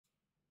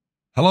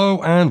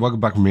Hello and welcome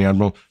back from me,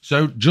 Admiral.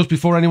 So just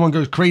before anyone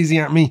goes crazy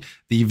at me,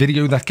 the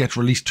video that gets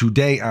released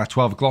today at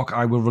 12 o'clock,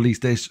 I will release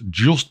this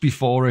just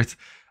before it.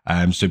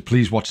 So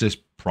please watch this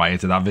prior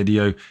to that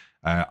video.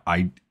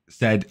 I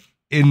said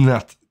in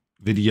that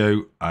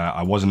video,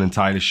 I wasn't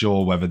entirely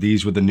sure whether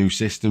these were the new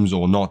systems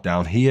or not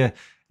down here.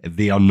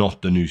 They are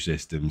not the new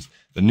systems.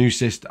 The new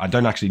system, I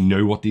don't actually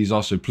know what these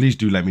are, so please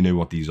do let me know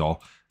what these are.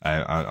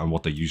 And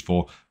what they're used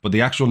for, but the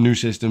actual new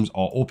systems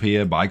are up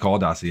here by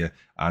Cardassia,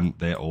 and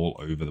they're all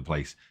over the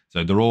place.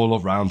 So they're all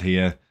around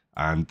here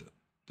and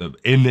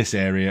in this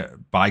area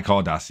by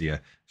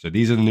Cardassia. So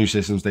these are the new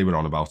systems they were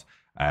on about.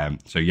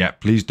 So yeah,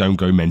 please don't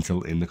go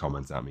mental in the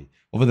comments at me.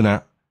 Other than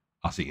that,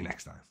 I'll see you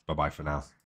next time. Bye bye for now.